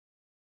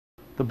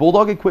The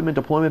Bulldog equipment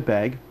deployment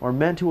bag are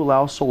meant to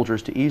allow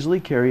soldiers to easily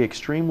carry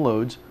extreme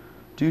loads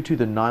due to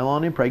the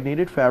nylon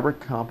impregnated fabric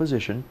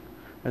composition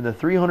and the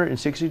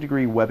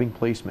 360-degree webbing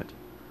placement.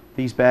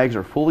 These bags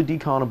are fully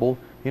decountable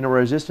and are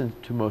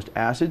resistant to most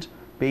acids,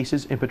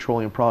 bases, and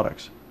petroleum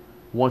products.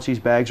 Once these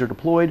bags are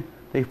deployed,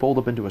 they fold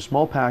up into a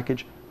small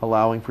package,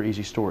 allowing for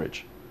easy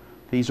storage.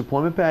 These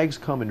deployment bags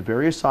come in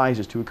various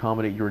sizes to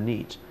accommodate your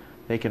needs.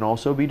 They can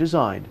also be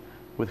designed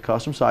with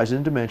custom sizes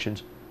and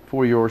dimensions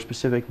for your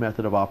specific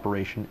method of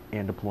operation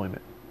and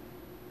deployment.